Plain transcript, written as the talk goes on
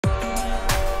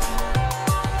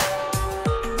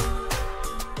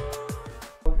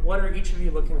are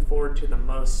you looking forward to the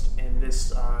most in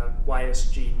this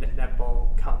YSG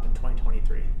Netball Cup in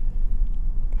 2023?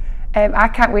 I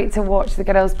can't wait to watch the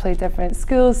girls play different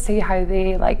schools, see how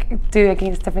they do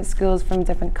against different schools from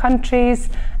different countries.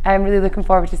 I'm really looking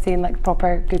forward to seeing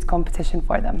proper good competition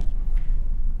for them.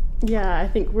 Yeah, I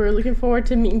think we're looking forward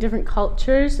to meeting different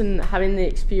cultures and having the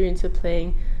experience of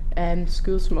playing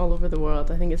schools from all over the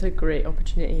world. I think it's a great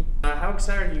opportunity. How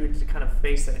excited are you to kind of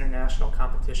face the international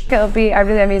competition? It'll be a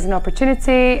really amazing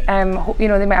opportunity. You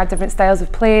know, they might have different styles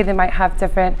of play, they might have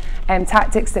different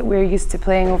tactics that we're used to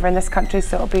playing over in this country,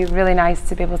 so it'll be really nice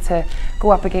to be able to go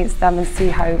up against them and see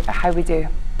how we do.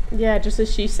 Yeah, just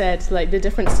as she said, the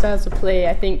different styles of play,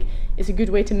 I think it's a good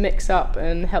way to mix up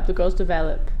and help the girls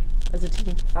develop as a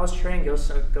team. How's training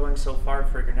going so far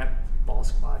for your netball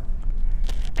squad?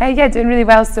 Yeah, doing really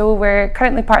well. So we're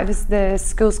currently part of the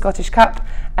School Scottish Cup.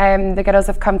 The girls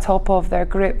have come top of their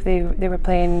group. They were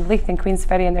playing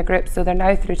𝗘𝗫𝗧𝗘𝗗 in their group, so they're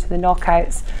now through to the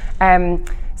knockouts.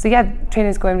 So yeah,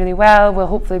 training's going really well. We'll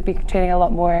hopefully be training a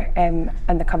lot more in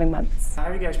the coming months. How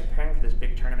are you guys preparing for this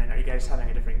big tournament? Are you guys having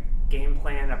a different game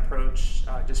plan approach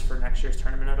just for next year's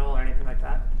tournament at all, or anything like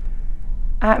that?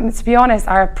 To be honest,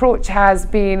 our approach has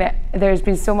been, there's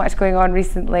been so much going on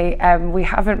recently, we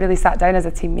haven't really sat down as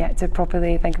a team yet to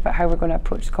properly think about how we're going to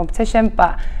approach the competition,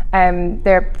 but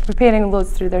they're preparing loads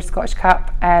through their Scottish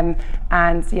Cup, and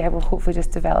yeah, we'll hopefully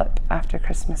just develop after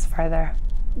Christmas further.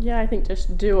 Yeah, I think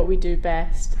just do what we do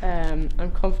best.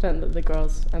 I'm confident that the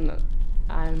girls and that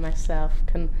I myself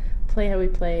can play how we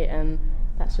play, and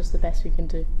that's just the best we can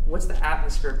do. What's the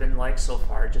atmosphere been like so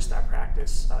far, just at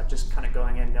practice, just kind of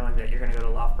going in knowing that you're going to go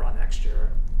to Loughborough next year?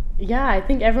 Yeah, I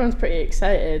think everyone's pretty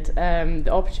excited.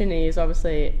 The opportunity is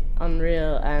obviously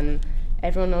unreal, and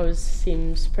everyone always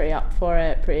seems pretty up for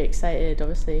it, pretty excited.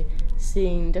 Obviously,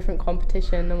 seeing different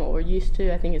competition than what we're used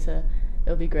to, I think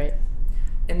it'll be great.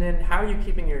 And then how are you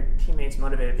keeping your teammates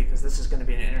motivated, because this is going to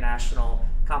be an international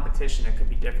competition? It could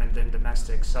be different than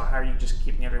domestic, so how are you just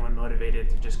keeping everyone motivated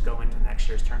to just go into next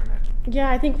year's tournament? Yeah,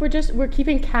 I think we're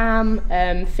keeping calm,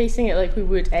 facing it like we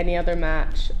would any other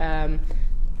match,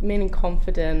 remaining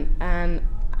confident, and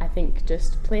I think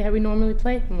just play how we normally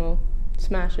play and we'll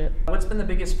smash it. What's been the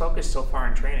biggest focus so far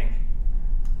in training?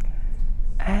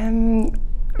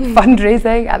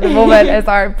 Fundraising at the moment is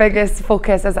our biggest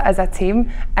focus as a team,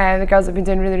 and the girls have been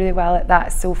doing really well at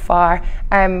that so far.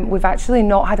 We've actually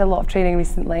not had a lot of training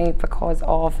recently because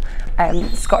of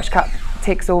Scottish Cup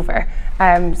takes over,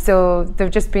 so they've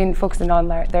just been focusing on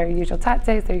their usual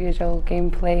tactics, their usual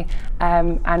gameplay,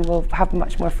 and we'll have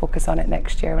much more focus on it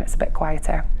next year when it's a bit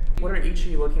quieter. What are each of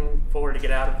you looking forward to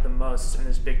get out of the most in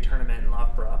this big tournament in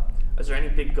Loughborough? Is there any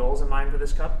big goals in mind for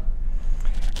this cup?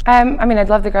 I mean, I'd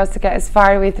love the girls to get as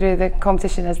far away through the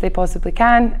competition as they possibly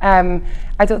can.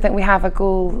 I don't think we have a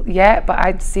goal yet, but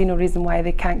I see no reason why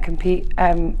they can't compete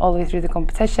all the way through the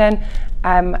competition.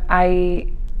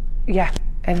 Yeah,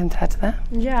 anything to add to that?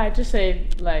 Yeah, I'd just say,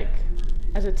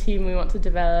 as a team, we want to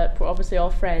develop. We're obviously all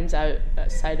friends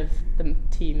outside of the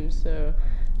team, so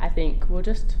I think we'll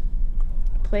just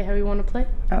play how we want to play.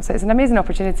 So it's an amazing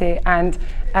opportunity, and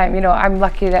you know, I'm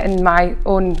lucky that in my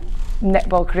own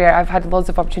netball career I've had loads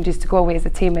of opportunities to go away as a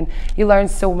team, and you learn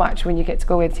so much when you get to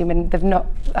go away as a team, and they've not,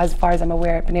 as far as I'm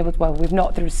aware, been able to, well, we've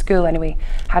not through school anyway,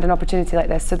 had an opportunity like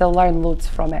this, so they'll learn loads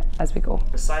from it as we go.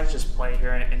 Besides just play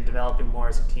here and developing more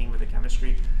as a team with the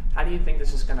chemistry, how do you think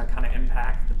this is going to kind of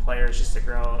impact the players just to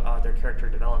grow their character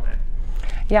development?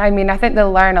 Yeah, I mean, I think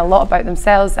they'll learn a lot about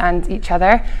themselves and each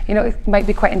other. You know, it might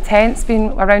be quite intense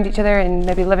being around each other and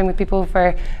maybe living with people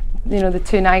for, you know, the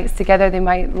 2 nights together. They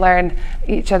might learn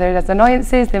each other's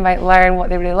annoyances, they might learn what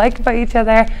they really like about each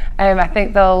other. I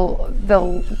think they'll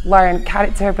learn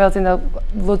character building,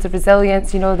 loads of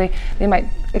resilience. You know, they might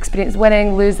experience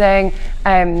winning, losing,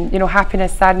 you know,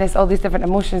 happiness, sadness, all these different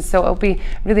emotions. So it'll be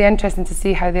really interesting to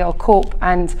see how they all cope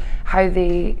and how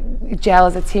they gel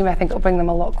as a team. I think it'll bring them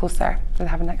a lot closer with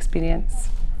having that experience.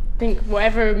 I think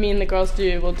whatever me and the girls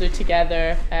do, we'll do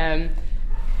together.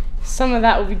 Some of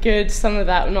that will be good, some of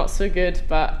that not so good,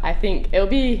 but I think it'll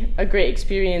be a great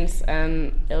experience,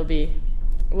 and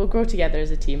we'll grow together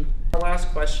as a team. Our last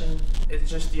question is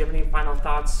just, do you have any final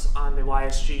thoughts on the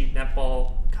YSG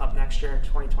Netball Cup next year in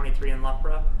 2023 in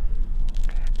Loughborough?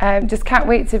 Just can't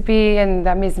wait to be in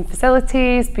the amazing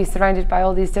facilities, be surrounded by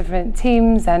all these different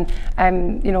teams, and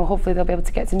you know, hopefully they'll be able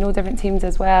to get to know different teams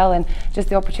as well, and just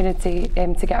the opportunity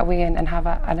to get away and have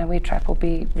an away trip will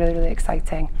be really, really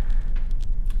exciting.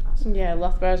 Yeah,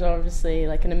 Loughborough is obviously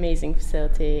like an amazing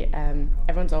facility.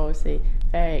 Everyone's obviously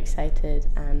very excited,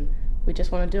 and we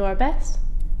just want to do our best.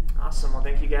 Awesome. Well,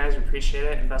 thank you guys. We appreciate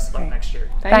it, and best of luck next year.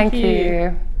 Thank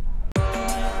you.